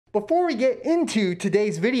Before we get into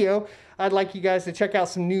today's video, I'd like you guys to check out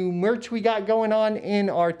some new merch we got going on in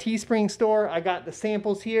our Teespring store. I got the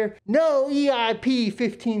samples here. No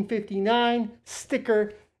EIP1559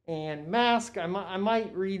 sticker and mask. I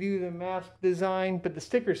might redo the mask design, but the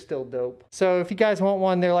sticker's still dope. So if you guys want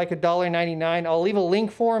one, they're like $1.99. I'll leave a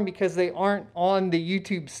link for them because they aren't on the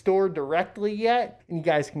YouTube store directly yet, and you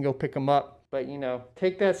guys can go pick them up. But you know,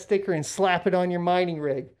 take that sticker and slap it on your mining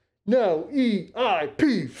rig. No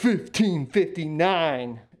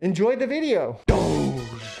EIP1559. Enjoy the video.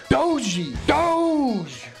 Doge, Doji,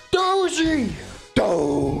 Doge, Doji,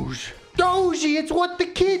 Doge. Doji, it's what the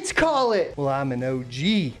kids call it. Well, I'm an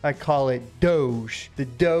OG. I call it Doge, the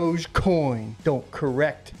Doge coin. Don't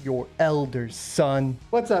correct your elders, son.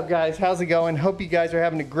 What's up, guys? How's it going? Hope you guys are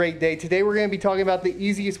having a great day. Today, we're going to be talking about the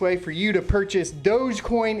easiest way for you to purchase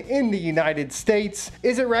Dogecoin in the United States.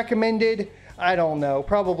 Is it recommended? I don't know.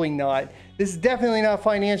 Probably not. This is definitely not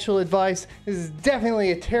financial advice. This is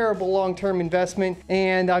definitely a terrible long-term investment,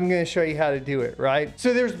 and I'm going to show you how to do it, right?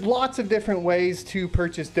 So there's lots of different ways to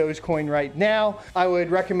purchase Dogecoin right now. I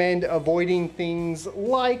would recommend avoiding things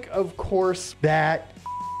like, of course, that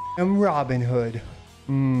and Robinhood.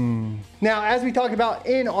 Now, as we talked about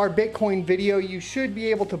in our Bitcoin video, you should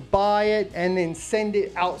be able to buy it and then send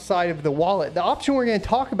it outside of the wallet. The option we're going to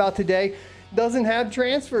talk about today doesn't have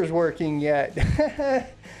transfers working yet.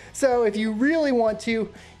 So if you really want to,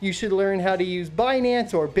 you should learn how to use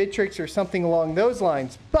Binance or Bittrex or something along those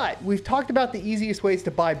lines. But we've talked about the easiest ways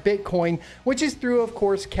to buy Bitcoin, which is through, of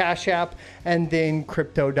course, Cash App and then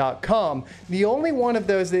cryptoDOTcom. The only one of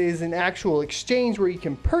those that is an actual exchange where you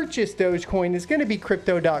can purchase Dogecoin is going to be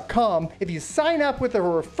cryptoDOTcom. If you sign up with a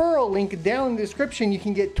referral link down in the description, you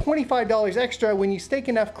can get $25 extra when you stake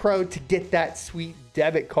enough CRO to get that sweet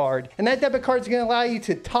debit card. And that debit card is going to allow you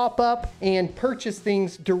to top up and purchase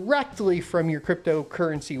things directly from your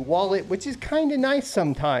cryptocurrency wallet, which is kind of nice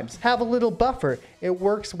sometimes. Have a little buffer. It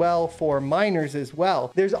works well for miners as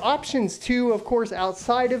well. There's options too, of course,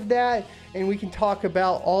 outside of that, and we can talk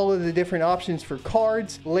about all of the different options for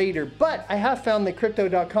cards later. But I have found that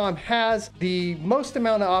cryptoDOTcom has the most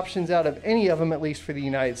amount of options out of any of them, at least for the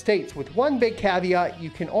United States, with one big caveat: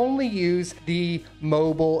 you can only use the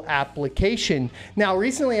mobile application. Now,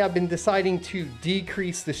 recently I've been deciding to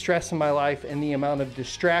decrease the stress in my life and the amount of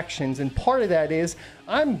distractions, and part of that is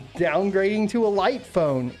I'm downgrading to a light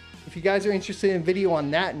phone. If you guys are interested in a video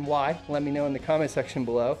on that and why, let me know in the comment section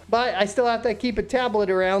below. But I still have to keep a tablet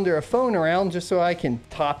around or a phone around just so I can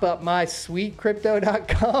top up my sweet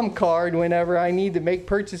crypto.com card whenever I need to make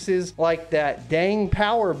purchases like that dang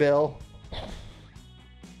power bill.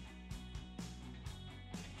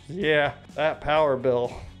 Yeah, that power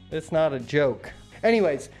bill. It's not a joke.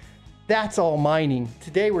 Anyways, that's all mining.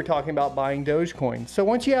 Today we're talking about buying Dogecoin. So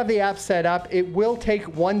once you have the app set up, it will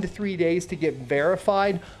take 1 to 3 days to get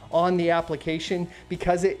verified on the application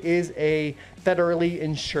because it is a federally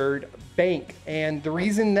insured bank. And the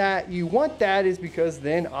reason that you want that is because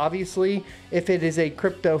then obviously if it is a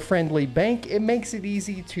crypto friendly bank, it makes it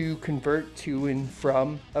easy to convert to and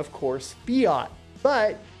from, of course, fiat.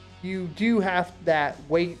 But you do have that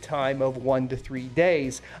wait time of 1 to 3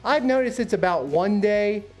 days. I've noticed it's about 1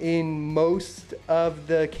 day in most of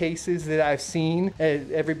the cases that I've seen,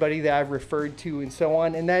 everybody that I've referred to and so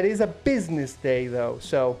on, and that is a business day though.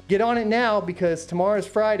 So get on it now because tomorrow's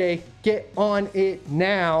Friday. Get on it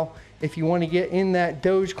now if you want to get in that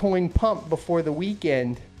Dogecoin pump before the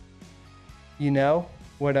weekend. You know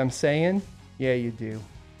what I'm saying? Yeah, you do.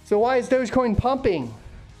 So why is Dogecoin pumping?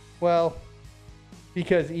 Well,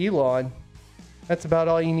 because Elon. That's about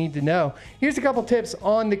all you need to know. Here's a couple tips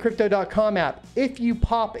on the crypto.com app. If you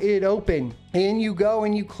pop it open and you go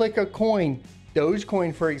and you click a coin,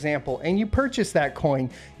 Dogecoin for example, and you purchase that coin,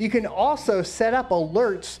 you can also set up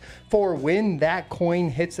alerts for when that coin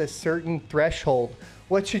hits a certain threshold.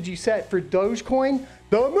 What should you set for Dogecoin?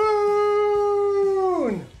 The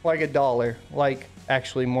moon! Like $1, like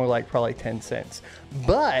actually more like probably 10 cents.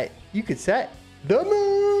 But you could set the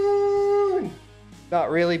moon! Not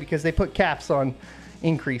really, because they put caps on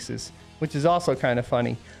increases, which is also kind of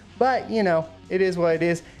funny. But, you know, it is what it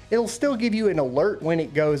is. It'll still give you an alert when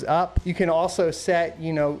it goes up. You can also set,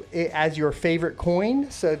 you know, it as your favorite coin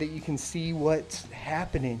so that you can see what's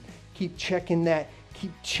happening. Keep checking that,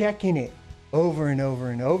 keep checking it over and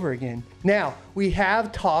over and over again. Now, we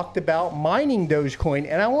have talked about mining Dogecoin,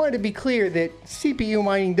 and I wanted to be clear that CPU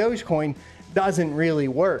mining Dogecoin doesn't really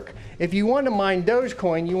work. If you want to mine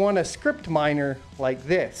Dogecoin, you want a script miner like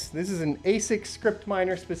this. This is an ASIC script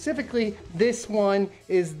miner. Specifically, this one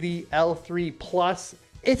is the L3 Plus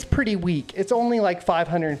it's pretty weak. It's only like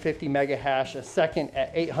 550 mega hash a second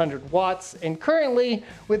at 800 watts. And currently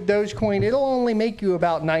with Dogecoin, it'll only make you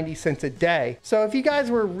about 90 cents a day. So if you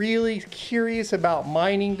guys were really curious about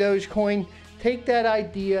mining Dogecoin, take that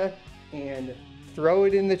idea and throw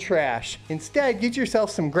it in the trash. Instead, get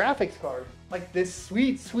yourself some graphics card like this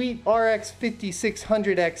sweet RX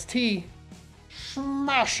 5600 XT.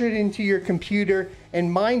 Smash it into your computer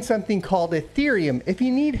and mine something called Ethereum. If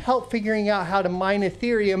you need help figuring out how to mine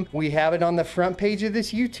Ethereum, we have it on the front page of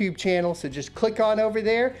this YouTube channel. So just click on over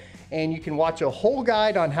there and you can watch a whole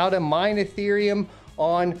guide on how to mine Ethereum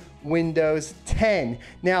on Windows 10.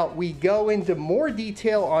 Now we go into more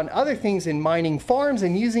detail on other things in mining farms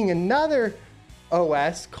and using another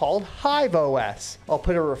OS called Hive OS. I'll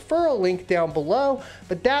put a referral link down below,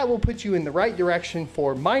 but that will put you in the right direction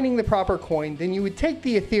for mining the proper coin. Then you would take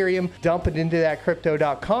the Ethereum, dump it into that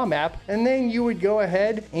cryptoDOTcom app, and then you would go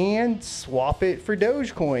ahead and swap it for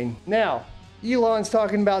Dogecoin. Now, Elon's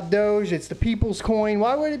talking about Doge, it's the people's coin.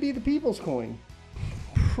 Why would it be the people's coin?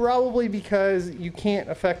 Probably because you can't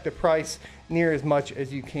affect the price near as much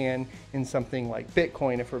as you can in something like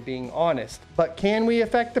Bitcoin, if we're being honest. But can we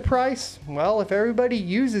affect the price? Well, if everybody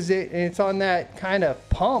uses it and it's on that kind of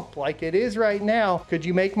pump like it is right now, could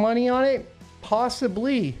you make money on it?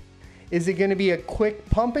 Possibly. Is it going to be a quick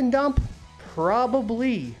pump and dump?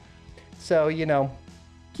 Probably. So, you know,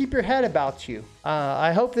 keep your head about you.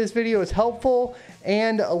 I hope this video is helpful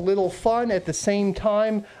and a little fun at the same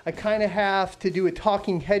time. I kind of have to do a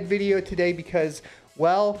talking head video today because,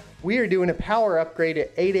 well, we are doing a power upgrade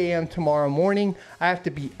at 8 a.m. tomorrow morning. I have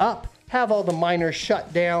to be up, have all the miners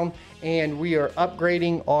shut down, and we are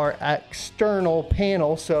upgrading our external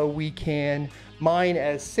panel so we can mine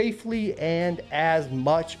as safely and as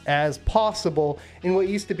much as possible in what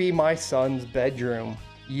used to be my son's bedroom.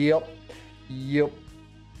 Yep. You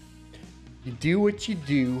do what you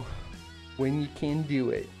do when you can do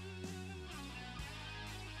it.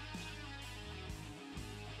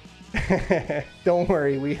 Don't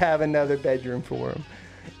worry, we have another bedroom for him.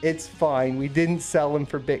 It's fine. We didn't sell him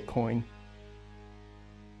for Bitcoin.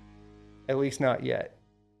 At least not yet.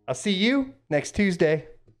 I'll see you next Tuesday.